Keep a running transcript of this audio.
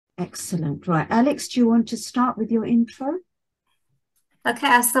Excellent. Right. Alex, do you want to start with your intro? Okay,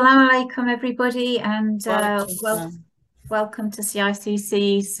 Assalamu alaikum, everybody, and Welcome. welcome to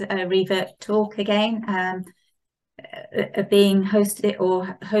CICC's Revert Talk again, being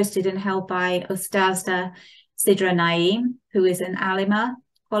hosted and held by Ustadha Sidra Naeem, who is an alima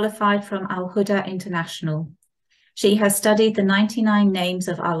qualified from Al Huda International. She has studied the 99 names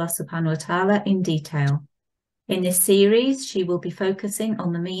of Allah subhanahu wa ta'ala in detail. In this series, she will be focusing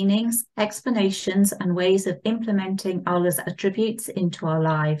on the meanings, explanations, and ways of implementing Allah's attributes into our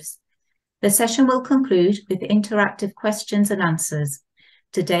lives. The session will conclude with interactive questions and answers.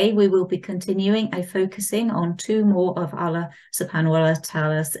 Today, we will be continuing focusing on two more of Allah subhanahu wa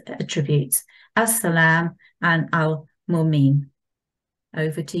ta'ala's attributes, AS-SALAM and Al-Mu'min.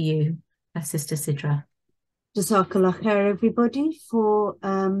 Over to you, Sister Sidra. Jazakallah khair, everybody, for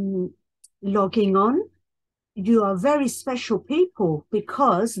logging on. You are very special people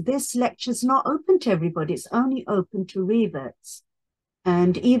because this lecture is not open to everybody. It's only open to reverts.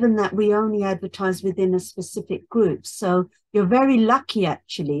 And even that we only advertise within a specific group. So you're very lucky,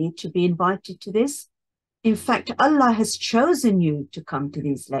 actually, to be invited to this. In fact, Allah has chosen you to come to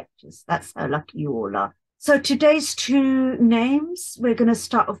these lectures. That's how lucky you all are. So today's two names, we're going to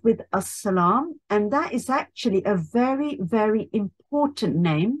start off with As-Salam. And that is actually a very, very important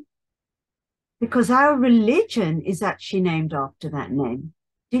name, because our religion is actually named after that name.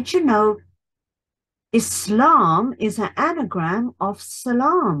 Did you know Islam is an anagram of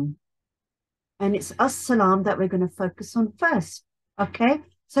Salam? And it's As-Salam that we're going to focus on first. Okay?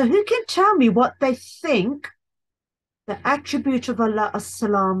 So who can tell me what they think the attribute of Allah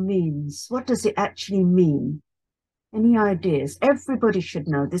As-Salam means? What does it actually mean? Any ideas? Everybody should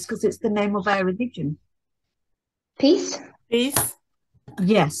know this because it's the name of our religion. Peace. Peace.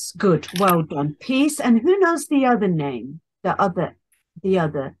 Yes, good. Well done. Peace. And who knows the other name? The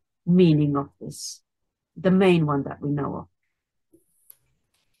other meaning of this? The main one that we know of.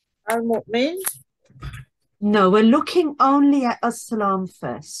 Al-Mu'min. No, we're looking only at As-Salam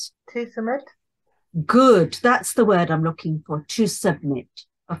first. To submit. Good. That's the word I'm looking for. To submit.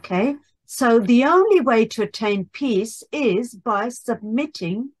 Okay. So the only way to attain peace is by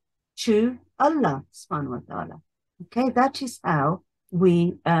submitting to Allah subhanahu wa ta'ala. Okay. That is how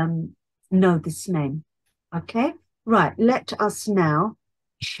we know this name. Okay, right, let us now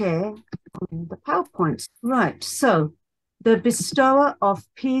share on the PowerPoint. Right, so the bestower of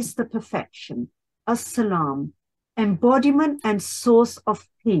peace, the perfection, As-Salam, embodiment and source of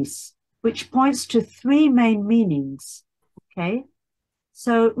peace, which points to three main meanings. Okay,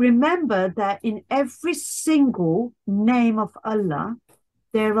 so remember that in every single name of Allah,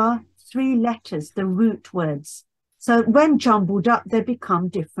 there are three letters, the root words. So when jumbled up, they become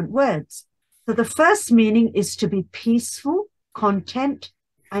different words. So the first meaning is to be peaceful, content,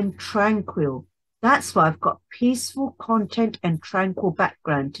 and tranquil. That's why I've got peaceful, content, and tranquil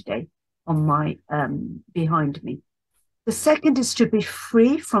background today on my behind me. The second is to be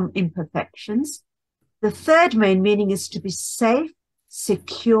free from imperfections. The third main meaning is to be safe,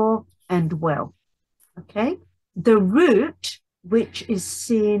 secure, and well. Okay. The root, which is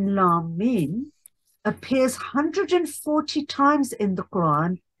Sin Lam Mim, appears 140 times in the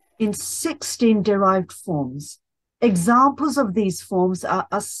Quran in 16 derived forms. Examples of these forms are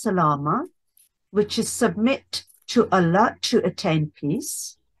As-Salama, which is submit to Allah to attain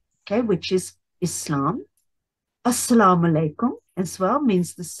peace, okay, which is Islam. As-Salamu Alaikum as well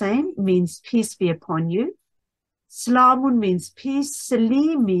means the same, means peace be upon you. Salamun means peace.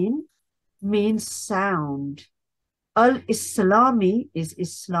 Salimin means sound. Al-Islami is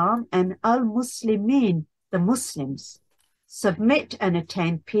Islam, and Al-Muslimin, the Muslims, submit and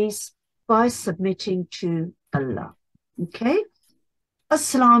attain peace by submitting to Allah. Okay?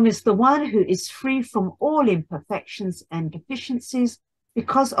 As-Salam is the one who is free from all imperfections and deficiencies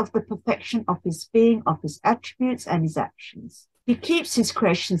because of the perfection of his being, of his attributes and his actions. He keeps his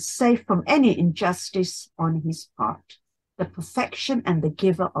creation safe from any injustice on his part, the perfection and the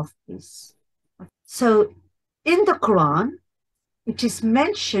giver of peace. So, in the Quran, it is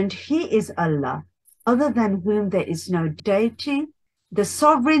mentioned he is Allah, other than whom there is no deity, the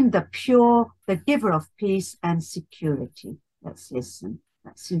sovereign, the pure, the giver of peace and security. Let's listen.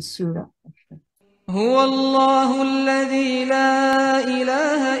 That's in Surah. هو الله الذي لا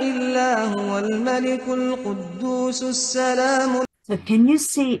إله إلا هو الملك القدوس السلام. So can you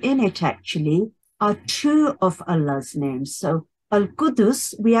see in it actually are two of Allah's names. So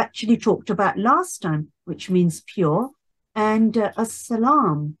Al-Qudus, we actually talked about last time, which means pure, and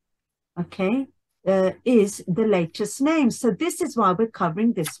As-Salam, okay, is the latest name. So this is why we're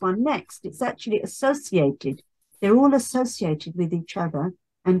covering this one next. It's actually associated. They're all associated with each other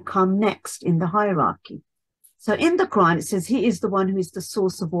and come next in the hierarchy. So in the Quran, it says, he is the one who is the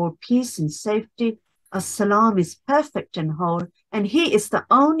source of all peace and safety. As-Salam is perfect and whole, and he is the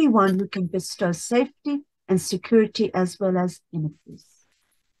only one who can bestow safety and security as well as inner peace.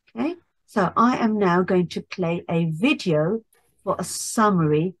 Okay, so I am now going to play a video for a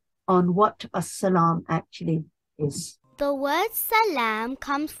summary on what As-Salam actually is. The word salam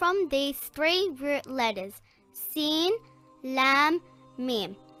comes from these three root letters, Sin, Lam,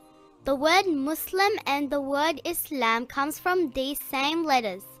 Mim. The word Muslim and the word Islam comes from these same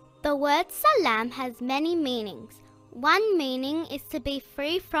letters. The word salam has many meanings. One meaning is to be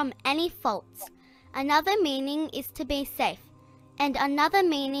free from any faults. Another meaning is to be safe. And another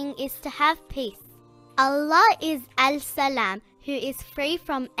meaning is to have peace. Allah is Al-Salam, who is free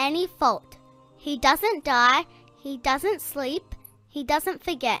from any fault. He doesn't die, he doesn't sleep, he doesn't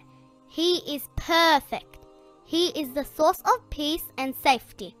forget. He is perfect. He is the source of peace and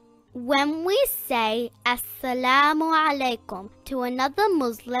safety. When we say Assalamu alaikum to another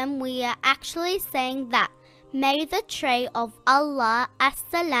Muslim, we are actually saying that may the tree of Allah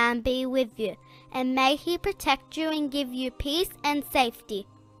As-Salam be with you, and may He protect you and give you peace and safety.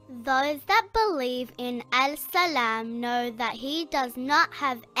 Those that believe in Al-Salam know that He does not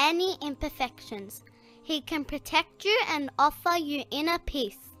have any imperfections. He can protect you and offer you inner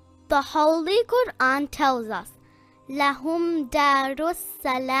peace. The Holy Quran tells us, Lahum darus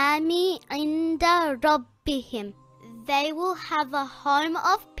salami inda rabbihim. They will have a home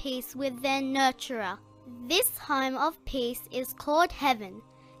of peace with their nurturer. This home of peace is called heaven,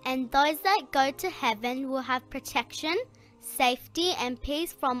 and those that go to heaven will have protection, safety and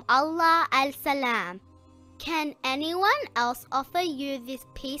peace from Allah Al-Salam. Can anyone else offer you this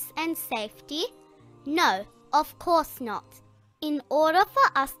peace and safety? No, of course not. In order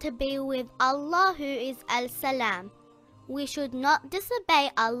for us to be with Allah who is Al-Salam, we should not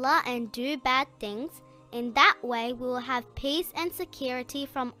disobey Allah and do bad things. In that way we will have peace and security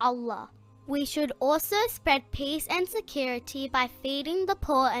from Allah. We should also spread peace and security by feeding the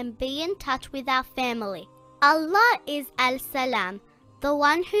poor and be in touch with our family. Allah is Al-Salam, the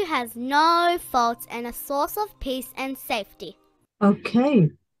one who has no faults and a source of peace and safety.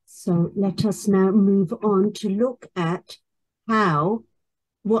 Okay, so let us now move on to look at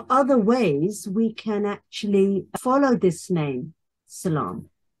what other ways we can actually follow this name, Salam.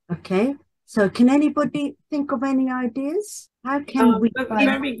 Okay, so can anybody think of any ideas? How can we?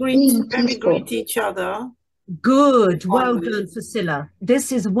 Very greet each other. Good, well done, Fasila.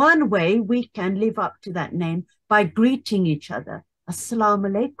 This is one way we can live up to that name, by greeting each other. Assalamu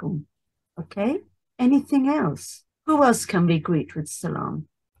alaikum. Okay, anything else? Who else can we greet with salam?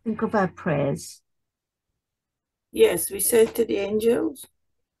 Think of our prayers. Yes, we say to the angels.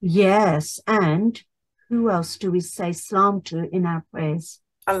 Yes, and who else do we say salam to in our prayers?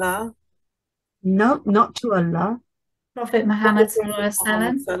 Allah. No, not to Allah. Prophet Muhammad sallallahu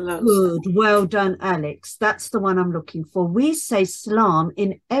alaihi wasallam. Good, well done, Alex. That's the one I'm looking for. We say salam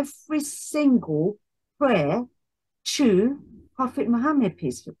in every single prayer to Prophet Muhammad,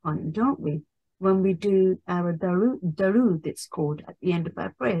 peace be upon him, don't we? When we do our darood, it's called, at the end of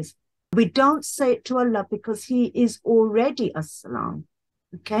our prayers. We don't say it to Allah because He is already as-salam.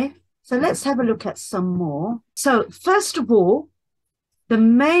 Okay, so let's have a look at some more. So first of all, the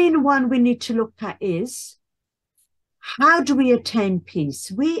main one we need to look at is, how do we attain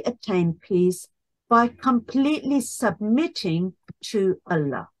peace? We attain peace by completely submitting to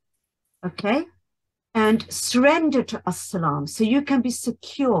Allah, okay? And surrender to as-salam, so you can be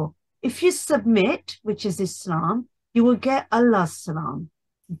secure. If you submit, which is Islam, you will get Allah's salam,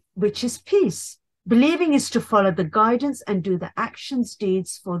 which is peace. Believing is to follow the guidance and do the actions,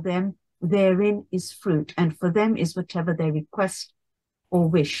 deeds. For them, therein is fruit, and for them is whatever they request or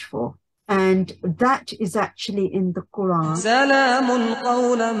wish for. And that is actually in the Quran. سلام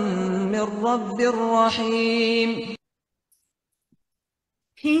قولا من رب رحيم.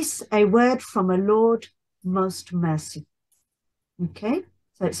 Peace, a word from a Lord most merciful. Okay,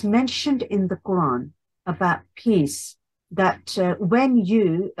 so it's mentioned in the Quran about peace, that when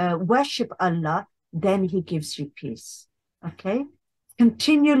you worship Allah, then He gives you peace. Okay,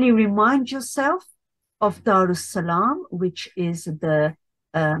 continually remind yourself of Darus Salam, which is the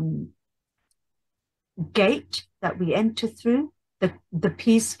gate that we enter through, the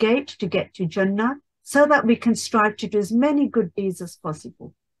peace gate to get to Jannah, so that we can strive to do as many good deeds as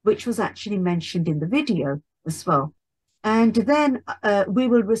possible, which was actually mentioned in the video as well. And then we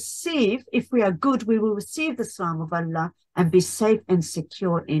will receive, if we are good, we will receive the salam of Allah and be safe and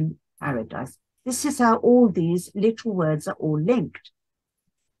secure in paradise. This is how all these little words are all linked.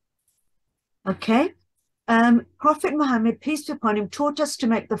 Okay. Prophet Muhammad, peace be upon him, taught us to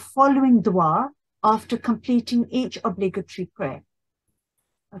make the following dua after completing each obligatory prayer.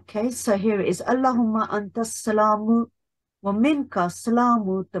 Okay, so here it is. Allahumma anta salamu wa minka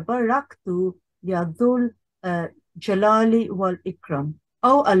salamu tabaraktu ya dhul jalali wal ikram.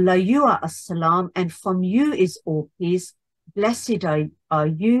 Oh Allah, you are as-salam, and from you is all peace. Blessed are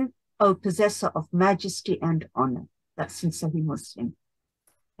you, O possessor of majesty and honor. That's in Sahih Muslim.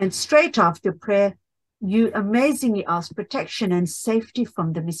 And straight after prayer, you amazingly ask protection and safety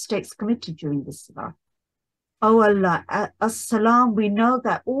from the mistakes committed during the salah. Oh Allah, as-salam, we know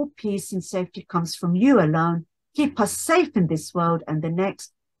that all peace and safety comes from you alone. Keep us safe in this world and the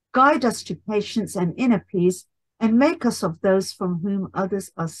next. Guide us to patience and inner peace, and make us of those from whom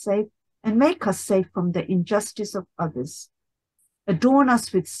others are safe, and make us safe from the injustice of others. Adorn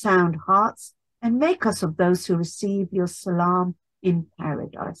us with sound hearts, and make us of those who receive your salam in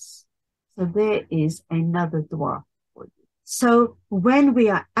paradise. So there is another dua for you. So when we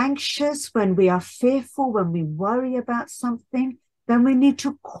are anxious, when we are fearful, when we worry about something, then we need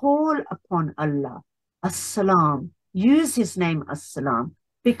to call upon Allah, as-salam. Use his name, as-salam,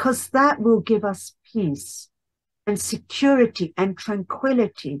 because that will give us peace and security and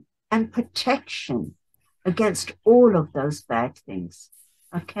tranquility and protection against all of those bad things.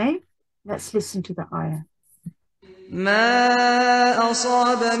 Okay? Let's listen to the ayah. ما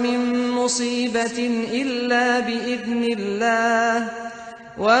أصاب من مصيبة إلا بإذن الله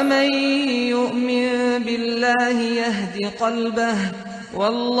ومن يؤمن بالله يهد قلبه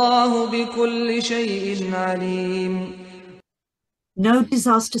والله بكل شيء عليم. No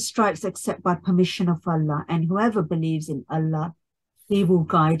disaster strikes except by permission of Allah, and whoever believes in Allah, he will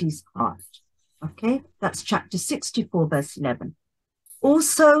guide his heart. Okay, that's chapter 64, verse 11.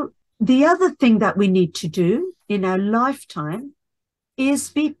 Also, the other thing that we need to do in our lifetime is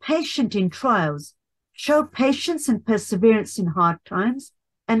be patient in trials. Show patience and perseverance in hard times,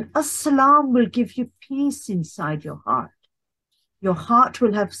 and as-salam will give you peace inside your heart. Your heart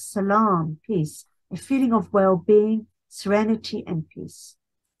will have salam, peace, a feeling of well-being, serenity and peace.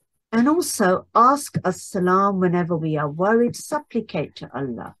 And also ask as-salam whenever we are worried, supplicate to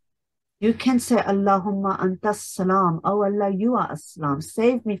Allah. You can say, Allahumma anta salam, oh Allah, you are as-salam,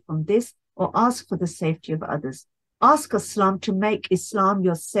 save me from this, or ask for the safety of others. Ask as-salam to make Islam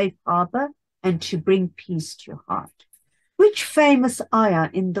your safe harbor and to bring peace to your heart. Which famous ayah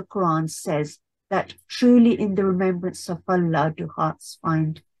in the Quran says that truly in the remembrance of Allah do hearts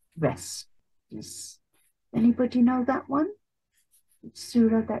find rest? Yes. Anybody know that one? Which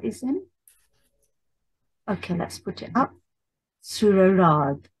surah that is in? Okay, let's put it up. Surah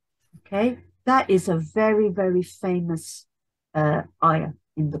Ra'd. Okay, that is a very, very famous ayah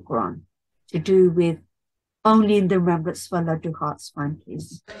in the Quran to do with only in the remembrance of Allah do hearts find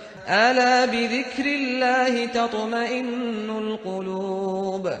peace. ألا بذكر الله تطمئن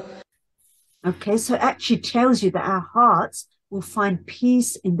القلوب. Okay, so it actually tells you that our hearts will find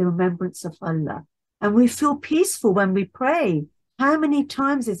peace in the remembrance of Allah. And we feel peaceful when we pray. How many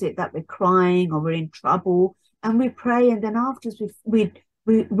times is it that we're crying or we're in trouble and we pray, and then afterwards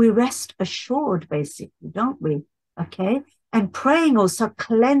we rest assured, basically, don't we? Okay, and praying also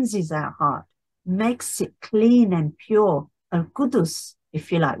cleanses our heart, makes it clean and pure, al-Qudus,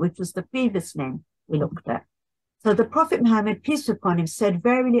 if you like, which was the previous name we looked at. So the Prophet Muhammad, peace be upon him, said,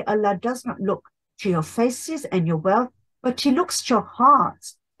 verily Allah does not look to your faces and your wealth, but he looks to your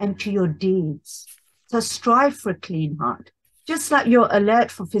hearts and to your deeds. So strive for a clean heart. Just like you're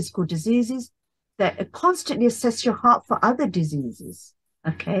alert for physical diseases, that constantly assess your heart for other diseases.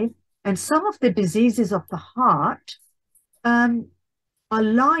 Okay, and some of the diseases of the heart are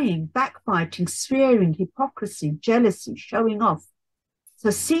lying, backbiting, swearing, hypocrisy, jealousy, showing off. So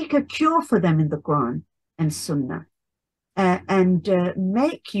seek a cure for them in the Quran and Sunnah, and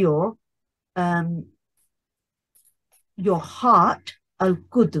make your heart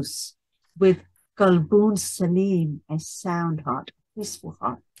al-Qudus with Qalbun Salim, a sound heart, a peaceful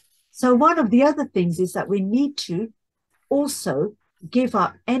heart. So one of the other things is that we need to also give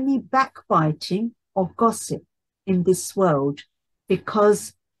up any backbiting or gossip in this world,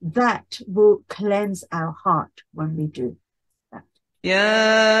 because that will cleanse our heart when we do that.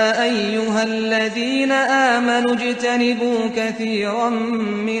 يا أيها الذين آمنوا اجتنبوا كثيرا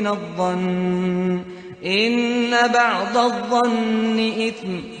من الظن إن بعض الظن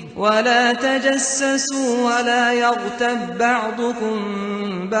إثم ولا تجسسوا ولا يغتب بعضكم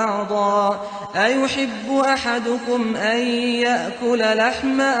بعضا أيحب أحدكم أن يأكل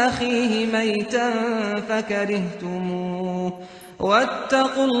لحم أخيه ميتا فكرهتموه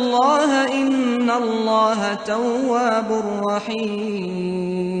واتقوا الله إن الله تواب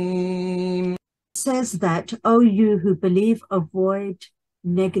رحيم. says that, "O you who believe, avoid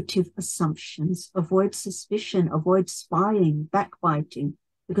negative assumptions, avoid suspicion, avoid spying, backbiting,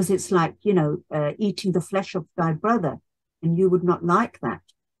 because it's like, eating the flesh of thy brother, and you would not like that."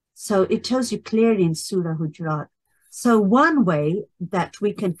 So it tells you clearly in Surah Hujurat. So one way that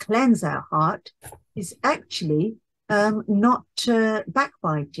we can cleanse our heart is actually not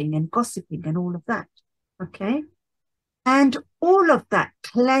backbiting and gossiping and all of that, okay? And all of that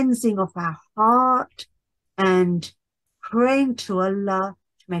cleansing of our heart and praying to Allah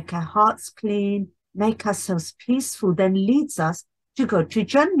to make our hearts clean, make ourselves peaceful, then leads us to go to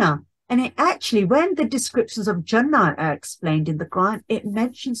Jannah. And it actually, when the descriptions of Jannah are explained in the Quran, it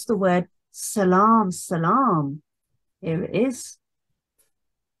mentions the word salam, salam. Here it is.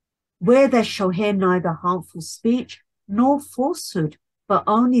 Where they shall hear neither harmful speech nor falsehood, but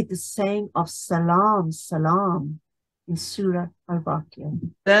only the saying of salam, salam, in Surah Al-Baqarah.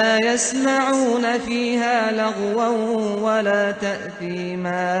 لا يسمعون فيها لغوا ولا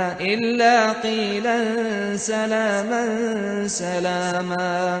تأثيما إلا قيلا سلاما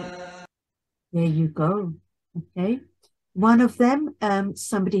سلاما. There you go. Okay. One of them,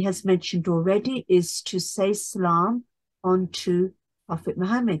 somebody has mentioned already, is to say salam onto Prophet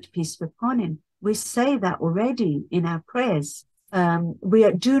Muhammad, peace be upon him. We say that already in our prayers. We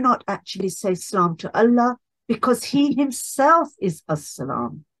do not actually say salam to Allah because he himself is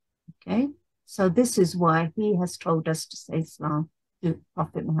as-salam. Okay. So this is why he has told us to say salam to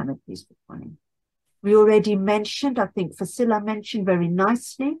Prophet Muhammad, peace be upon him. We already mentioned, I think Fasila mentioned very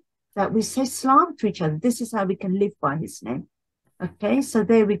nicely, that we say salam to each other. This is how we can live by his name. Okay, so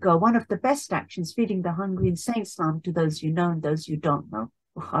there we go. One of the best actions, feeding the hungry and saying salam to those you know and those you don't know.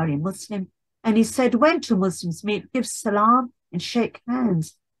 Bukhari Muslim. And he said, when two Muslims meet, give salam and shake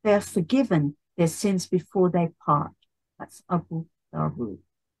hands. They are forgiven their sins before they part. That's Abu Dawood.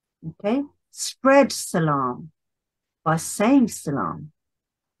 Okay, spread salam by saying salam.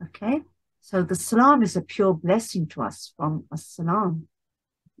 Okay, so the salam is a pure blessing to us from as-salam.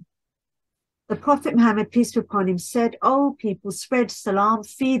 The Prophet Muhammad, peace be upon him, said, "O people, spread salam,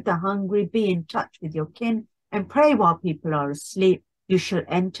 feed the hungry, be in touch with your kin, and pray while people are asleep. You shall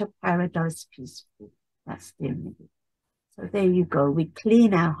enter paradise peacefully." That's the remedy. So there you go. We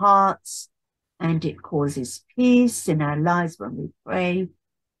clean our hearts, and it causes peace in our lives when we pray,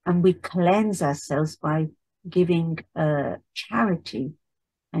 and we cleanse ourselves by giving charity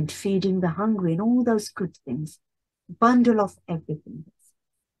and feeding the hungry and all those good things. Bundle off everything.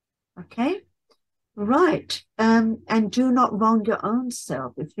 Okay? Right, and do not wrong your own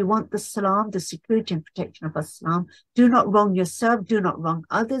self. If you want the salam, the security and protection of Islam, do not wrong yourself, do not wrong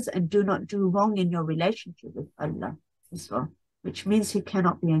others, and do not do wrong in your relationship with Allah as well, which means he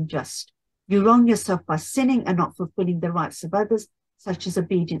cannot be unjust. You wrong yourself by sinning and not fulfilling the rights of others, such as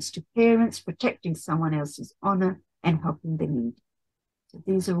obedience to parents, protecting someone else's honor, and helping the needy. So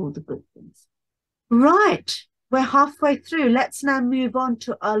these are all the good things. Right, we're halfway through. Let's now move on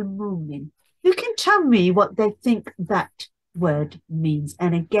to al-mumin. You can tell me what they think that word means.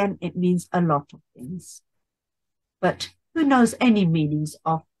 And again, it means a lot of things. But who knows any meanings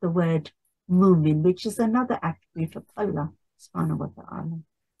of the word mumin, which is another attribute of Allah subhanahu wa ta'ala?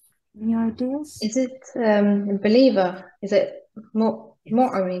 Any ideas? Is it a believer? Is it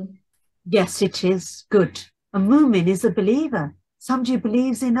mu'min? Yes, it is. Good. A mumin is a believer. Somebody who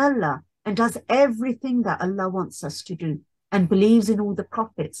believes in Allah and does everything that Allah wants us to do, and believes in all the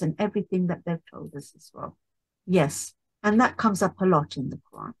prophets and everything that they've told us as well. Yes, and that comes up a lot in the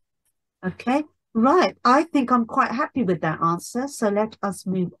Quran. Okay, right. I think I'm quite happy with that answer. So let us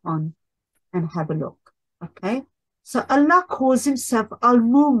move on and have a look. Okay, so Allah calls himself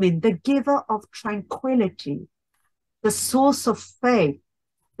Al-Mumin, the giver of tranquility, the source of faith,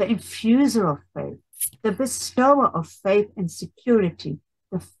 the infuser of faith, the bestower of faith and security,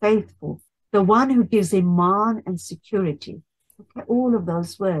 the faithful, the one who gives iman and security. Okay, all of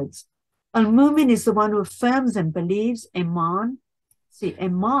those words. Al-Mumin is the one who affirms and believes iman. See,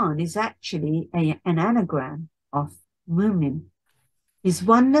 iman is actually an anagram of Mumin. His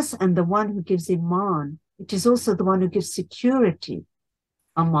oneness and the one who gives iman. It is also the one who gives security,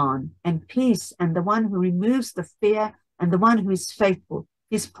 aman, and peace, and the one who removes the fear, and the one who is faithful.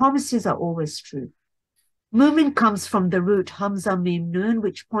 His promises are always true. Mumin comes from the root Hamza Mim Nun,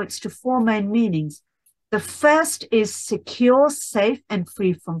 which points to four main meanings. The first is secure, safe, and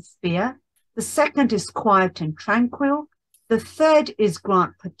free from fear. The second is quiet and tranquil. The third is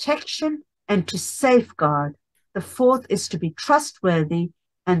grant protection and to safeguard. The fourth is to be trustworthy.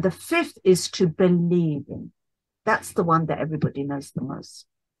 And the fifth is to believe in. That's the one that everybody knows the most.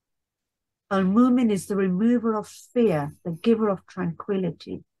 Al-Mumin is the remover of fear, the giver of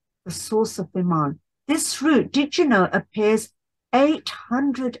tranquility. the source of Iman. This root, did you know, appears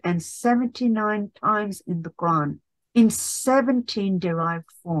 879 times in the Quran in 17 derived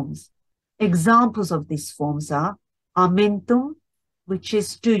forms. Examples of these forms are Amintum, which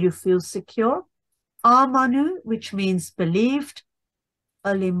is do you feel secure? Amanu, which means believed.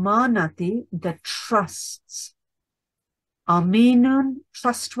 Alimanati, the trusts. Aminun,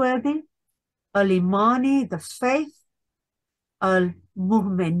 trustworthy. Alimani, the faith.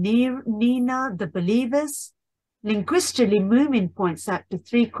 Al-Mu'minina, the believers. Linguistically, Mu'min points out to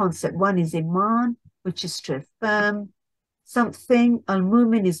three concepts. One is Iman, which is to affirm something.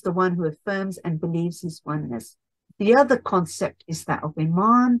 Al-Mu'min is the one who affirms and believes his oneness. The other concept is that of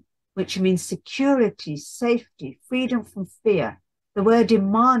Iman, which means security, safety, freedom from fear. The word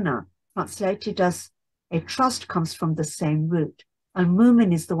Imana, translated as a trust, comes from the same root.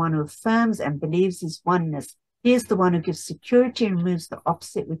 Al-Mu'min is the one who affirms and believes his oneness. He is the one who gives security and removes the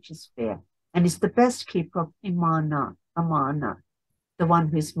opposite, which is fear, and is the best keeper of Amana, the one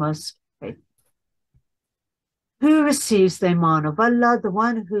who is most faithful. Who receives the Iman of Allah? The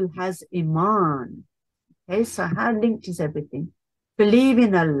one who has Iman. Okay, so how linked is everything? Believe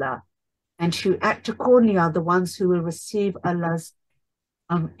in Allah and who act accordingly are the ones who will receive Allah's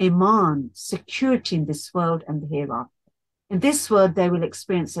Iman, security in this world and the hereafter. In this world, they will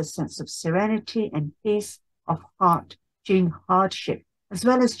experience a sense of serenity and peace of heart during hardship, as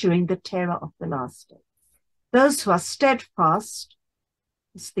well as during the terror of the last day. Those who are steadfast,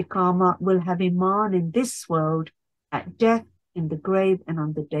 istiqamah, will have Iman in this world, at death, in the grave, and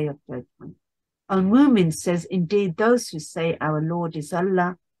on the day of judgment. Al-Mu'min says, indeed, those who say our Lord is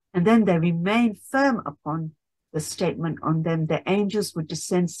Allah, and then they remain firm upon the statement on them, the angels would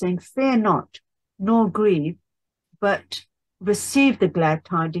descend saying, fear not, nor grieve, but receive the glad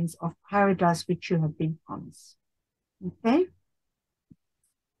tidings of paradise which you have been promised. Okay?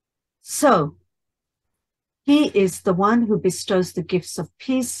 So, he is the one who bestows the gifts of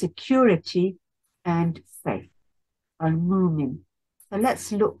peace, security, and faith. Al-Mu'min. So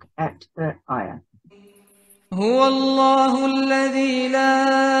let's look at the ayah. هو الله الذي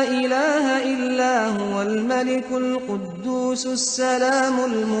لا إله إلا هو الملك القدوس السلام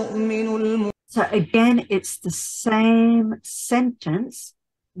المؤمن So again, it's the same sentence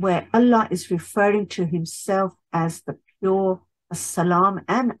where Allah is referring to himself as the pure, As-Salam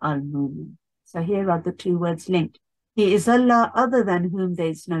and Al-Mu'min. So here are the two words linked. He is Allah, other than whom there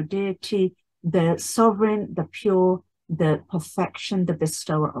is no deity, the sovereign, the pure, the perfection, the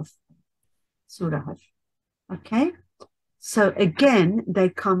bestower of Surah Hajj. Okay? So again, they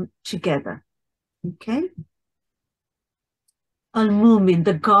come together. Okay? Al-Mu'min,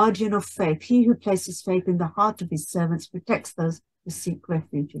 the guardian of faith, he who places faith in the heart of his servants, protects those who seek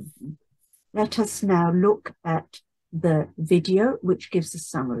refuge in him. Let us now look at the video, which gives a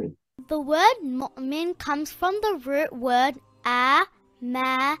summary. The word mu'min comes from the root word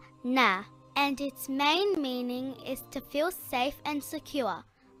a-ma-na, and its main meaning is to feel safe and secure.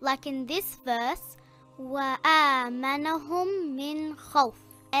 Like in this verse, وَآمَنَهُمْ مِنْ خَوْفٍ,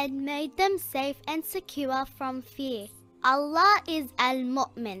 and made them safe and secure from fear. Allah is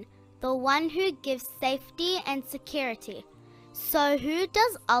Al-Mu'min, the one who gives safety and security. So who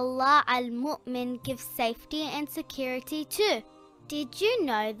does Allah Al-Mu'min give safety and security to? Did you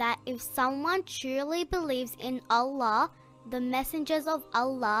know that if someone truly believes in Allah, the messengers of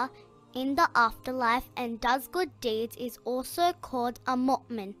Allah, in the afterlife and does good deeds, is also called a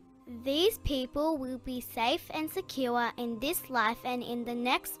mu'min? These people will be safe and secure in this life and in the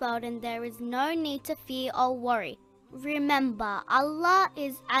next world, and there is no need to fear or worry. Remember, Allah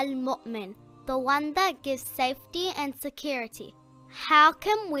is Al-Mu'min, the one that gives safety and security. How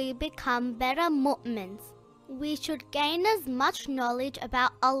can we become better mu'mins? We should gain as much knowledge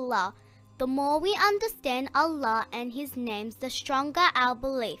about Allah. The more we understand Allah and His names, the stronger our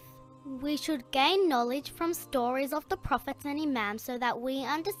belief. We should gain knowledge from stories of the prophets and imams so that we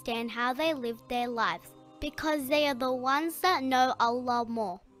understand how they lived their lives, because they are the ones that know Allah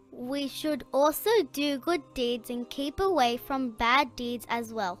more. We should also do good deeds and keep away from bad deeds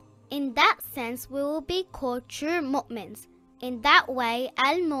as well. In that sense, we will be called true mu'mins. In that way,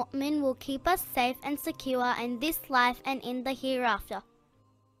 Al-Mu'min will keep us safe and secure in this life and in the hereafter.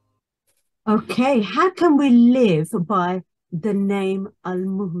 Okay, how can we live by the name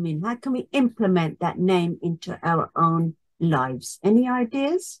Al-Mu'min? How can we implement that name into our own lives? Any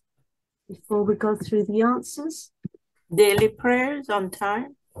ideas before we go through the answers? Daily prayers on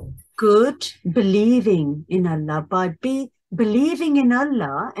time. Good. Believing in Allah. By believing in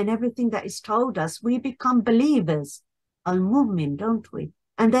Allah and everything that is told us, we become believers. Al-Mu'min, don't we?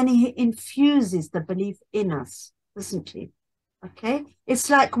 And then He infuses the belief in us, doesn't He? Okay, it's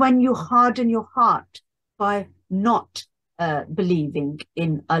like when you harden your heart by not believing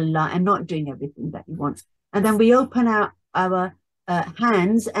in Allah and not doing everything that He wants, and then we open our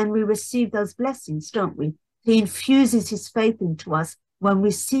hands and we receive those blessings, don't we? He infuses His faith into us when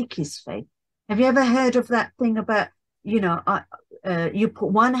we seek His faith. Have you ever heard of that thing about, you know, you put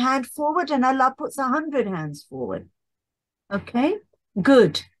one hand forward and Allah puts 100 hands forward? Okay,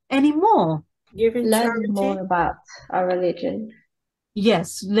 good. Any more? Giving Learn more charity. about our religion.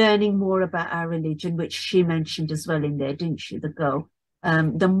 Yes, learning more about our religion, which she mentioned as well in there, didn't she, the girl?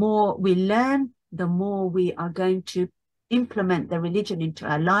 The more we learn, the more we are going to implement the religion into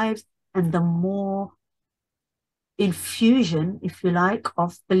our lives, and the more infusion, if you like,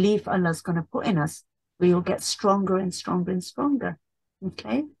 of belief Allah's going to put in us. We will get stronger and stronger and stronger.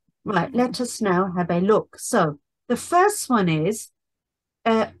 Okay, right, let us now have a look. So the first one is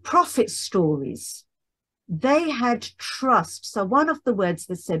prophet stories. They had trust. So one of the words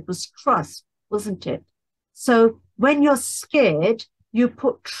they said was trust, wasn't it? So when you're scared, you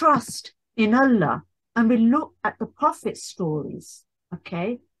put trust in Allah. And we look at the prophet stories,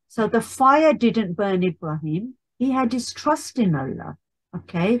 okay? So the fire didn't burn Ibrahim. He had his trust in Allah,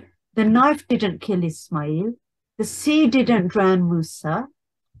 okay? The knife didn't kill Ismail. The sea didn't drown Musa.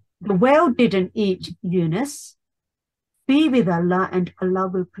 The whale didn't eat Yunus. Be with Allah and Allah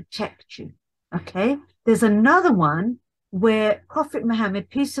will protect you, okay? There's another one where Prophet Muhammad,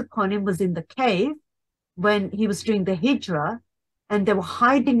 peace upon him, was in the cave when he was doing the hijrah, and they were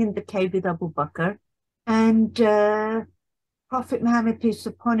hiding in the cave with Abu Bakr. And Prophet Muhammad, peace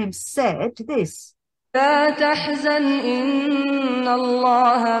upon him, said this. لا تحزن إن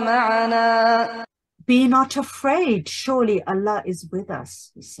الله معنا. Be not afraid, surely Allah is with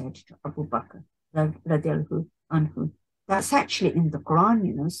us, he said to Abu Bakr, radiallahu anhu. That's actually in the Quran,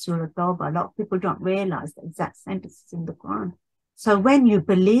 you know, Surah Tawbah. A lot of people don't realize the exact sentences in the Quran. So when you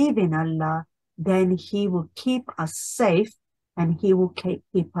believe in Allah, then He will keep us safe and He will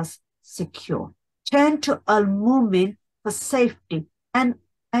keep us secure. Turn to Al-Mumin for safety and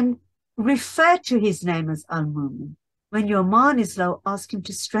refer to His name as Al-Mumin. When your iman is low, ask Him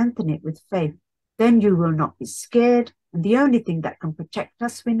to strengthen it with faith. Then you will not be scared. And the only thing that can protect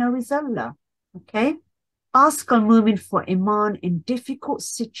us, we know, is Allah. Okay? Ask Al-Mumin for Iman in difficult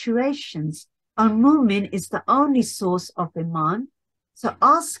situations. Al-Mumin is the only source of Iman. So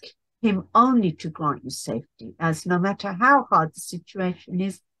ask him only to grant you safety, as no matter how hard the situation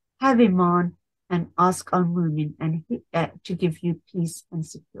is, have Iman and ask Al-Mumin and to give you peace and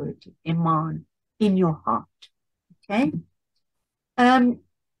security. Iman in your heart. Okay? And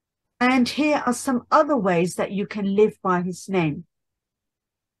here are some other ways that you can live by His name.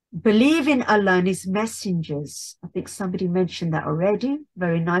 Believe in Allah and His messengers. I think somebody mentioned that already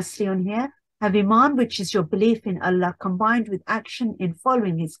very nicely on here. Have Iman, which is your belief in Allah, combined with action in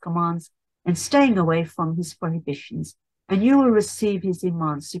following His commands and staying away from His prohibitions. And you will receive His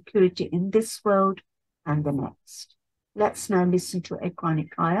Iman, security in this world and the next. Let's now listen to a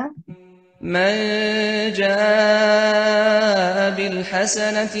Quranic ayah. من جاء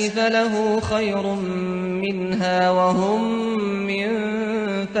بالحسنة فله خير منها وهم من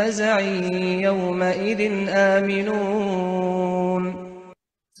فزع يومئذ آمنون.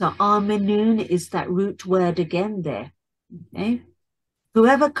 So Aminun is that root word again there. Okay?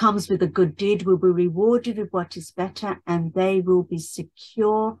 Whoever comes with a good deed will be rewarded with what is better, and they will be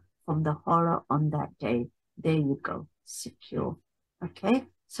secure from the horror on that day. There you go, secure. Okay?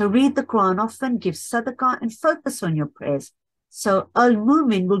 So read the Quran often, give sadaqah, and focus on your prayers. So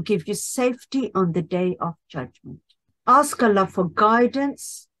Al-Mumin will give you safety on the day of judgment. Ask Allah for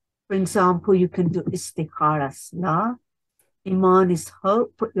guidance. For example, you can do istikhara salah. Iman is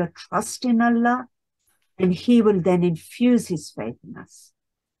hope. Put your trust in Allah, and He will then infuse His faith in us.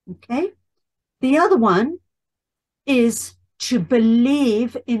 Okay? The other one is to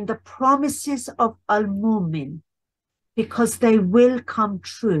believe in the promises of Al-Mumin, because they will come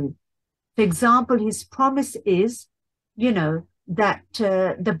true. For example, His promise is, you know, that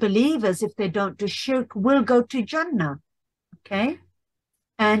the believers, if they don't do shirk, will go to Jannah. Okay?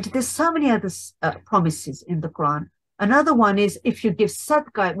 And there's so many other promises in the Quran. Another one is, if you give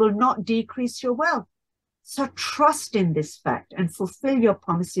sadaqah, it will not decrease your wealth. So trust in this fact and fulfill your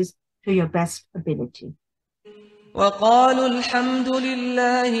promises to your best ability. وقالوا الحمد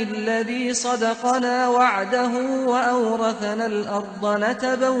لله الذي صدقنا وعده وأورثنا الأرض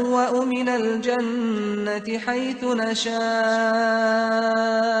نتبوأ من الجنة حيث نشاء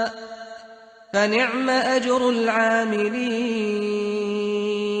فنعم أجر العاملين.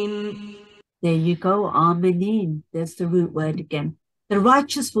 There you go, Ameneen. There's the root word again. The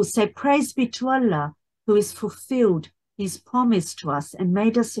righteous will say, praise be to Allah, who has fulfilled he's promised to us and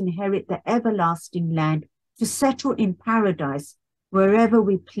made us inherit the everlasting land to settle in paradise wherever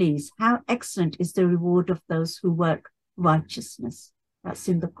we please. How excellent is the reward of those who work righteousness. That's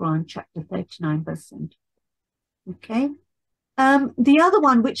in the Quran, chapter 39, verse 7. Okay. The other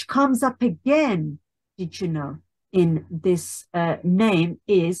one which comes up again, did you know, in this name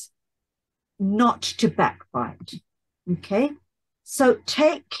is not to backbite. Okay. So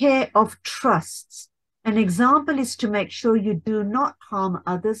take care of trusts. An example is to make sure you do not harm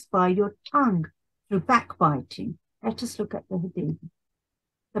others by your tongue through backbiting. Let us look at the hadith.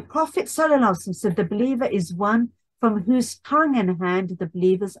 The Prophet ﷺ said, the believer is one from whose tongue and hand the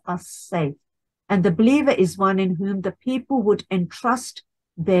believers are safe. And the believer is one in whom the people would entrust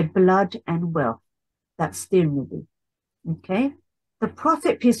their blood and wealth. That's Tirmidhi. Okay. The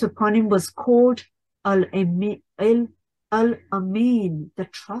Prophet, peace be upon him, was called Al-Amin, the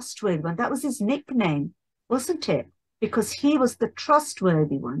trustworthy one. That was his nickname, wasn't it? Because he was the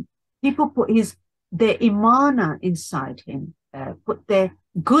trustworthy one. People put their imana inside him, put their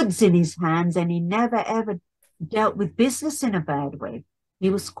goods in his hands, and he never ever dealt with business in a bad way. He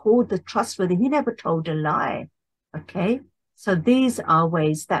was called the trustworthy. He never told a lie. Okay. So these are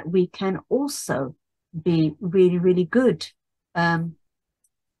ways that we can also be really, really good. The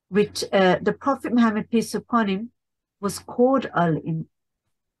Prophet Muhammad, peace upon him, was called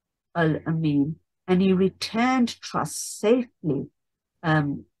Al-Amin, and he returned trust safely,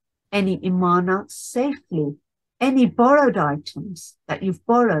 any imana safely. Any borrowed items that you've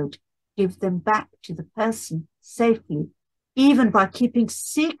borrowed, give them back to the person safely. Even by keeping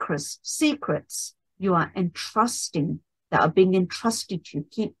secrets you are entrusting, that are being entrusted to you,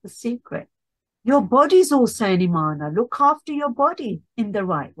 keep the secret. Your body's also an imana. Look after your body in the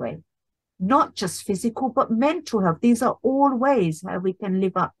right way. Not just physical, but mental health. These are all ways how we can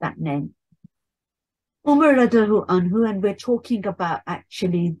live up that name. Umar radiallahu anhu, and we're talking about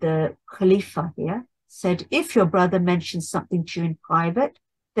actually the Khalifa here, said, if your brother mentions something to you in private,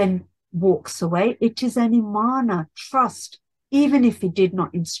 then walks away, it is an imana, trust, even if he did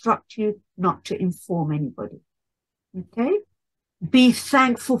not instruct you not to inform anybody. Okay? Be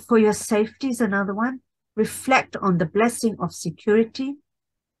thankful for your safety is another one. Reflect on the blessing of security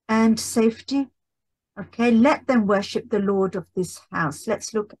and safety. Okay, let them worship the Lord of this house.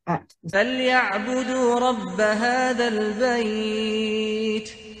 Let's look at this. فليعبدوا رب هذا البيت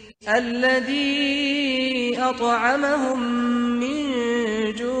الذي أطعمهم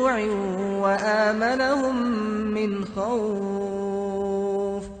من جوع وآمنهم من خوف.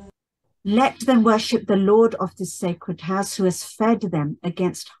 Let them worship the Lord of this sacred house who has fed them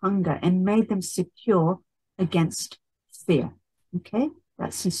against hunger and made them secure against fear. Okay,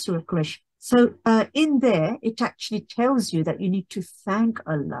 that's in Surah Quraysh. So in there, it actually tells you that you need to thank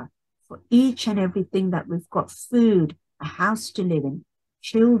Allah for each and everything that we've got: food, a house to live in,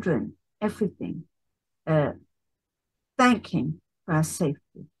 children, everything. Thank him for our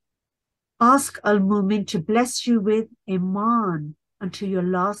safety. Ask Al-Mumin to bless you with Iman until your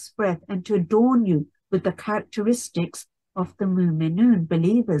last breath and to adorn you with the characteristics of the Mu'minun,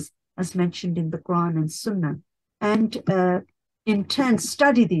 believers, as mentioned in the Quran and Sunnah. And in turn,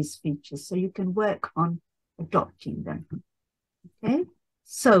 study these features so you can work on adopting them. Okay?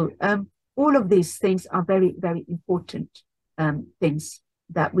 So all of these things are very, very important things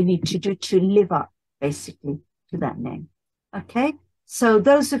that we need to do to live up, basically, to that name. Okay? So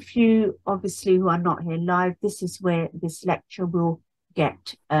those of you, obviously, who are not here live, this is where this lecture will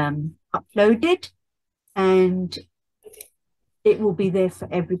get uploaded, and it will be there for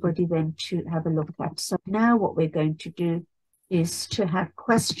everybody then to have a look at. So now what we're going to do is to have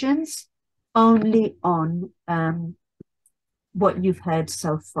questions only on what you've heard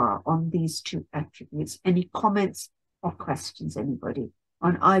so far on these two attributes. Any comments or questions, anybody,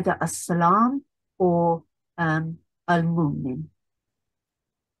 on either as-salam or al-mu'min?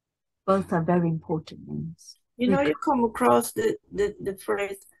 Both are very important names. You know, you come across the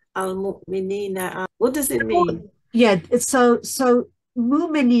phrase al-mu'minina. What does it mean? Yeah, so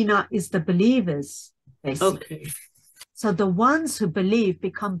mu'minina is the believers, basically. Okay. So the ones who believe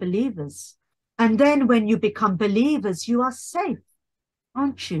become believers. And then when you become believers, you are safe,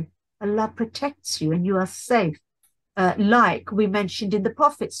 aren't you? Allah protects you and you are safe. Like we mentioned in the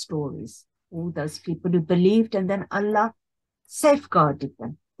Prophet stories, all those people who believed and then Allah safeguarded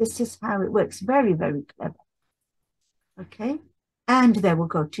them. This is how it works. Very, very clever. Okay? And they will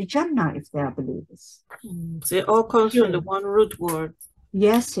go to Jannah if they are believers. So it all comes from the one root word.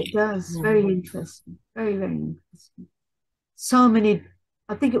 Yes, it does. Very interesting. Very, very interesting. So many,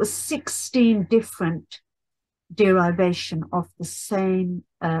 I think it was 16 different derivation of the same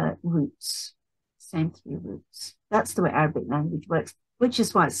roots. Same three roots. That's the way Arabic language works, which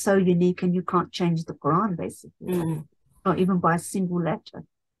is why it's so unique and you can't change the Quran, basically. Not even by a single letter.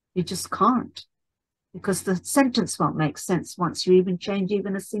 You just can't. Because the sentence won't make sense once you even change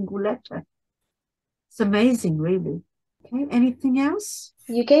even a single letter. It's amazing, really. Okay, anything else?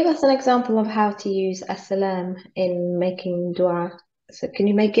 You gave us an example of how to use as-salam in making dua. So can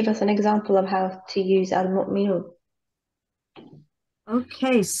you give us an example of how to use al-mu'minun?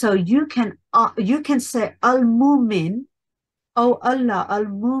 Okay, so you can say al-mu'min, oh Allah,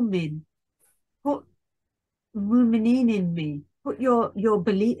 al-mu'min, put mu'minin in me, put your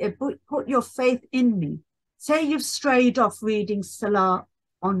belief, put your faith in me. Say you've strayed off reading Salah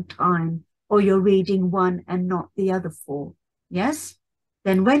on time, or you're reading one and not the other four. Yes?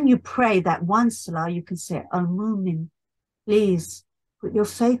 Then when you pray that one Salah, you can say, Al-Mu'min, please put your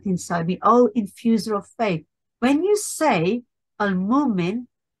faith inside me. Oh, infuser of faith. When you say Al-Mu'min,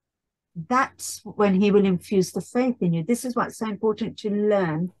 that's when he will infuse the faith in you. This is why it's so important to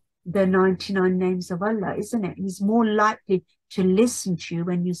learn the 99 names of Allah, isn't it? He's more likely to listen to you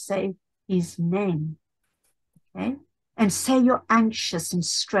when you say his name. Okay? And say you're anxious and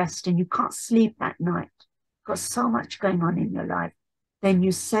stressed and you can't sleep at night. Got so much going on in your life. Then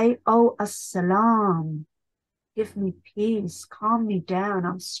you say, oh, as-salam. Give me peace. Calm me down.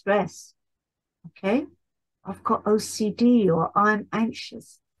 I'm stressed. Okay? I've got OCD, or I'm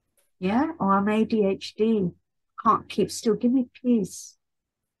anxious. Yeah? Or I'm ADHD. Can't keep still. Give me peace.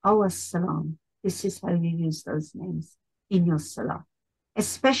 Oh, as-salam. This is how you use those names in your salah.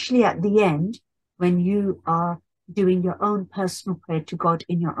 Especially at the end when you are doing your own personal prayer to God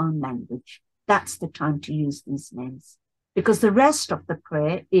in your own language. That's the time to use these names. Because the rest of the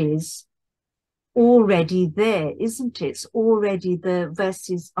prayer is already there, isn't it? It's already, the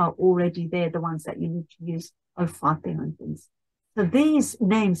verses are already there, the ones that you need to use, Al-Fatiha and things. So these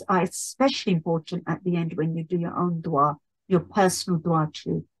names are especially important at the end when you do your own dua, your personal dua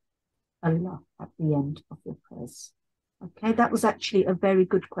to Allah at the end of your prayers. Okay, that was actually a very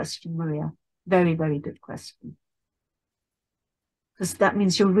good question, Maria. Very, very good question. Because that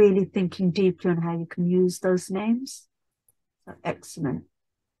means you're really thinking deeply on how you can use those names. So excellent.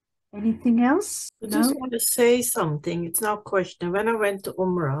 Anything else? I just want to say something. It's not a question. When I went to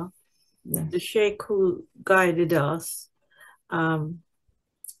Umrah, the Sheikh who guided us,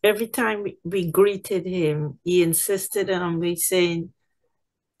 every time we greeted him, he insisted on me saying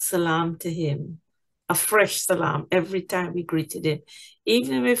salam to him, a fresh salam, every time we greeted him.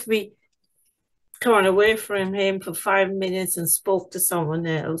 Even if we turned away from him for 5 minutes and spoke to someone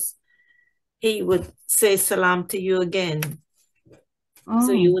else, he would say salam to you again. Oh.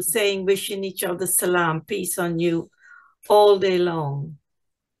 So you were saying, wishing each other salam, peace on you all day long.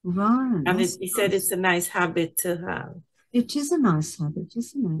 Right. And he said it's a nice habit to have. It is a nice habit,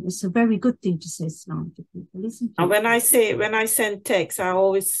 isn't it? It's a very good thing to say salam to people, isn't it? And when I send texts, I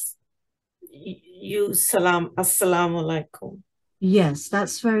always use salam, assalamu alaikum. Yes,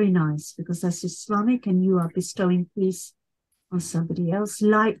 that's very nice, because that's Islamic and you are bestowing peace on somebody else,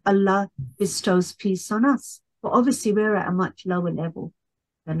 like Allah bestows peace on us. But obviously we're at a much lower level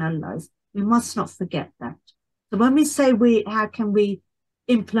than Allah is. We must not forget that. So when we say how can we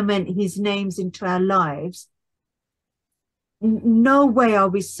implement his names into our lives, no way are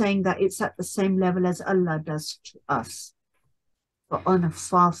we saying that it's at the same level as Allah does to us, but on a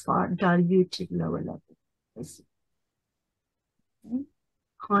far, far diluted lower level, basically. Okay.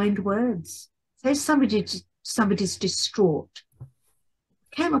 Kind words. Say somebody's distraught.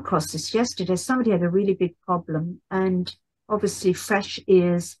 Came across this yesterday. Somebody had a really big problem, and obviously fresh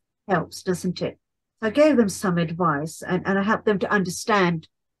ears helps, doesn't it? So I gave them some advice, and I helped them to understand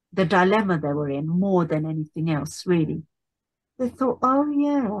the dilemma they were in more than anything else, really. They thought, oh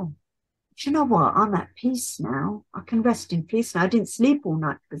yeah, do you know what? I'm at peace now. I can rest in peace now. I didn't sleep all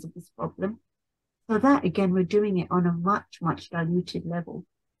night because of this problem. So that, again, we're doing it on a much, much diluted level.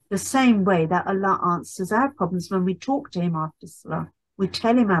 The same way that Allah answers our problems when we talk to him after Salah. We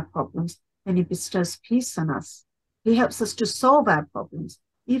tell him our problems, and he bestows peace on us. He helps us to solve our problems,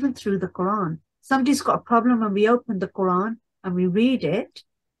 even through the Quran. Somebody's got a problem and we open the Quran and we read it.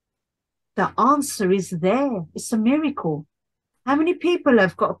 The answer is there. It's a miracle. How many people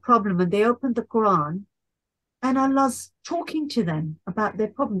have got a problem and they open the Quran and Allah's talking to them about their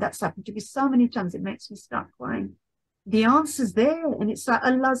problem? That's happened to me so many times, it makes me start crying. The answer's there, and it's like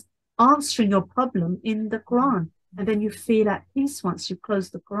Allah's answering your problem in the Quran. And then you feel at peace once you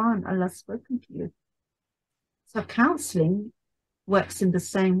close the Quran. Allah's spoken to you. So counseling works in the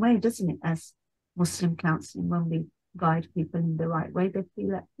same way, doesn't it, as Muslim counseling? When we guide people in the right way, they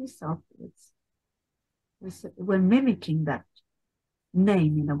feel at peace afterwards. We're mimicking that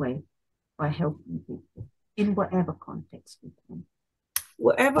name in a way by helping people in whatever context we can.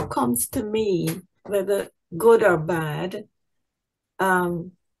 Whatever comes to me, whether good or bad,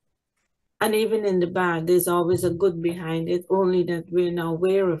 and even in the bad, there's always a good behind it, only that we're not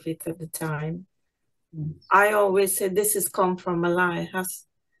aware of it at the time. I always say this has come from Allah.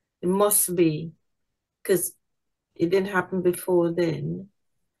 It must be, because it didn't happen before then.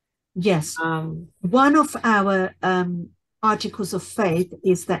 Yes. One of our articles of faith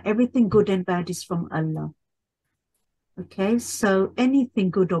is that everything good and bad is from Allah. Okay, so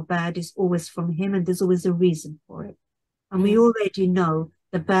anything good or bad is always from him, and there's always a reason for it. And we already know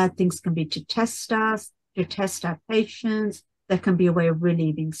the bad things can be to test us, to test our patience. There can be a way of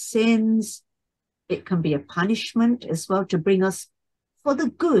relieving sins. It can be a punishment as well to bring us for the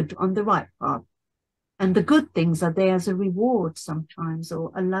good on the right path. And the good things are there as a reward sometimes,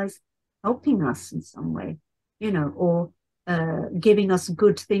 or Allah's helping us in some way, you know, or giving us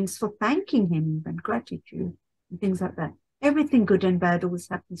good things for thanking him, even gratitude and things like that. Everything good and bad always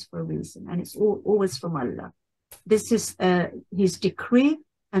happens for a reason, and it's always from Allah. This is his decree,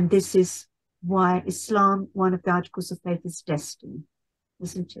 and this is why Islam, one of the articles of faith, is destiny,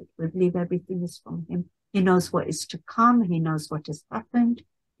 isn't it? We believe everything is from him. He knows what is to come. He knows what has happened.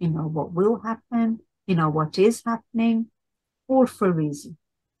 He knows what will happen. He knows what is happening, all for a reason.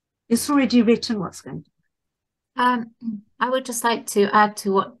 It's already written what's going to happen. I would just like to add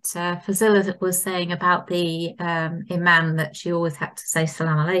to what Fazila was saying about the imam that she always had to say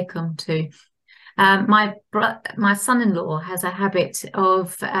salam alaikum to. My son-in-law has a habit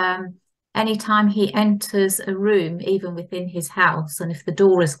of anytime he enters a room, even within his house, and if the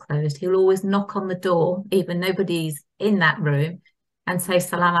door is closed, he'll always knock on the door, even nobody's in that room, and say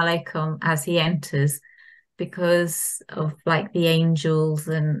salam alaikum as he enters, because of like the angels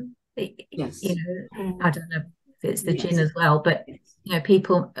and Yes. you know, I don't know if it's the jinn as well, but you know,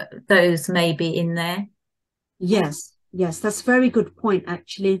 people, those may be in there. Yes, yes, that's a very good point,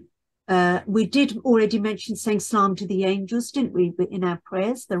 actually. We did already mention saying salam to the angels, didn't we, in our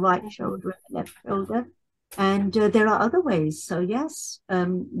prayers, the right shoulder and the left shoulder. And there are other ways. So yes,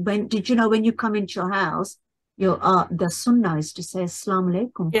 did you know when you come into your house, the sunnah is to say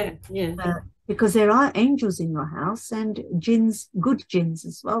assalamu alaikum. Yeah, yeah. Because there are angels in your house and jinns, good jinns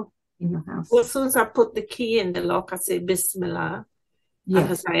as well in your house. Well, as soon as I put the key in the lock, I say Bismillah. Yes.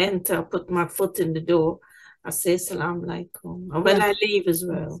 And as I enter, I put my foot in the door, I say Assalamu alaikum. And when I leave as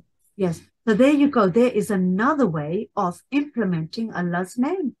well. Yes. So there you go. There is another way of implementing Allah's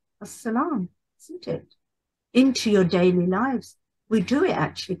name, As-Salam, isn't it? Into your daily lives. We do it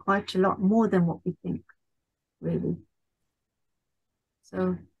actually quite a lot more than what we think, really.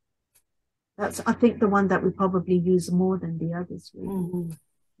 So that's, I think, the one that we probably use more than the others, really.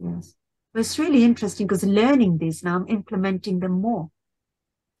 Yes. But it's really interesting because learning these now, I'm implementing them more.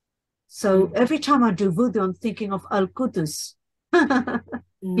 So every time I do wudu, I'm thinking of Al-Qudus.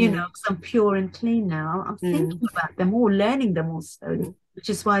 You know, because I'm pure and clean now. I'm thinking about them all, learning them all slowly, which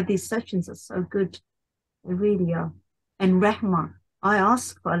is why these sessions are so good. They really are. And Rahmah, I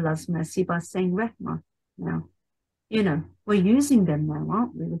ask for Allah's mercy by saying Rahmah now. You know, we're using them now,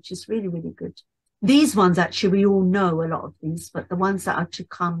 aren't we? Which is really, really good. These ones, actually, we all know a lot of these, but the ones that are to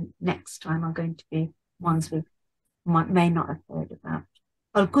come next time are going to be ones we may not have heard about.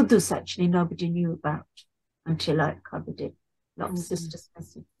 Al-Qudus, actually, nobody knew about until I covered it. A lot of sisters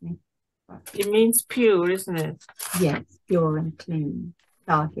messaged me. But it means pure, isn't it? yes, pure and clean.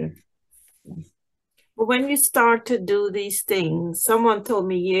 Tahir. Yes. But when you start to do these things, someone told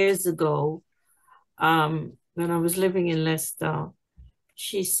me years ago, when I was living in Leicester,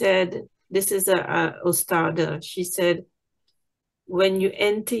 she said, this is a Ustadha, she said, when you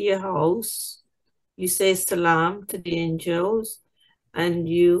enter your house, you say salam to the angels, and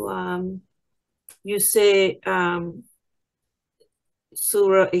you say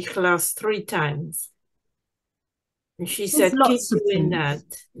Surah Ikhlas 3 times. And she said, keep doing that.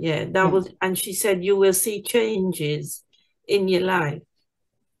 Yeah, that was, and she said, you will see changes in your life.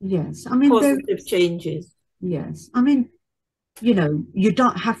 Yes, I mean, positive changes. Yes, I mean, you know, you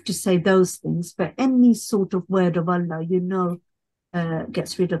don't have to say those things, but any sort of word of Allah, you know,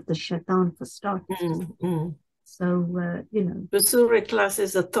 gets rid of the shaitan for starters. So, you know. The Surah Ikhlas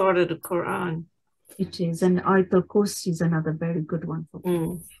is a third of the Quran. It is, and Ayatul Kursi is another very good one for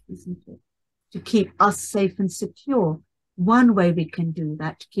people, isn't it? To keep us safe and secure. One way we can do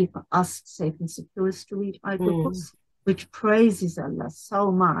that, to keep us safe and secure, is to read Ayatul Kursi, which praises Allah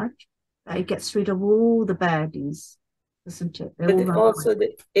so much that it gets rid of all the baddies, isn't it? But also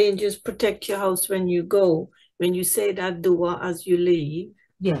the angels protect your house when you go, when you say that dua as you leave.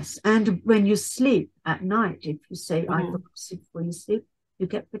 Yes, and when you sleep at night, if you say Ayatul Kursi before you sleep, You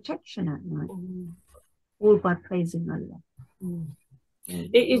get protection at night, all by praising Allah.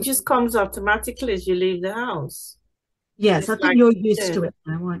 It just comes automatically as you leave the house. Yes, It's I think like you're you used said. to it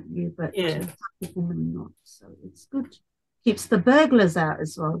now, aren't you? But Yeah. some people may not, so it's good. Keeps the burglars out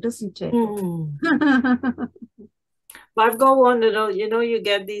as well, doesn't it? But I've got one, you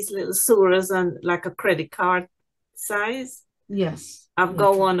get these little surahs on like a credit card size. Yes. I've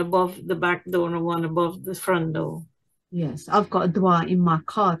got one above the back door and one above the front door. Yes, I've got a dua in my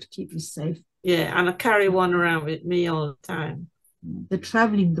car to keep me safe. Yeah, and I carry one around with me all the time. The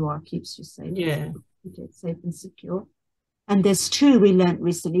traveling dua keeps you safe. Yeah. You get safe and secure. And there's two we learnt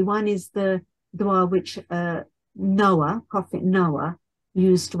recently. One is the dua which Prophet Noah,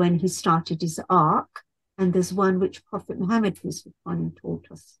 used when he started his ark. And there's one which Prophet Muhammad, peace be upon him,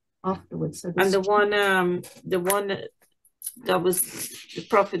 taught us afterwards. So and the one that was the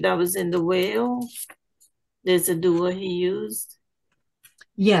prophet that was in the whale, there's a dua he used.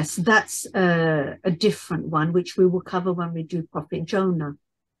 Yes, that's a different one, which we will cover when we do Prophet Jonah.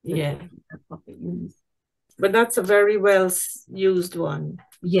 Yeah. Prophet Yunus. But that's a very well used one.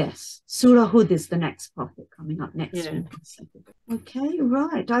 Yes. Surah Hud is the next prophet coming up next week. Okay,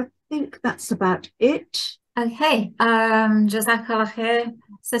 right. I think that's about it. Okay. Jazakallah khair,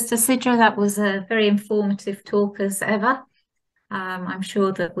 Sister Sidra. That was a very informative talk as ever. I'm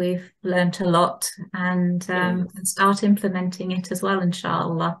sure that we've learnt a lot and can start implementing it as well,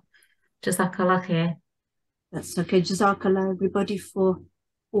 inshallah. Jazakallah khair. That's okay. Jazakallah, everybody, for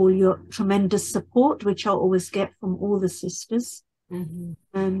all your tremendous support, which I always get from all the sisters. And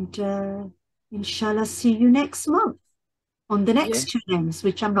inshallah, see you next month on the next two names,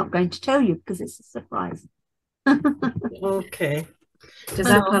 which I'm not going to tell you because it's a surprise. Okay.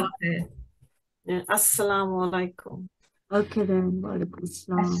 Jazakallah khair. Assalamu alaikum. Okay then. Wa alaikum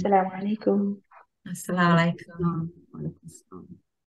assalam. Assalamu alaikum. Assalamu alaikum. Wa alaikum assalam.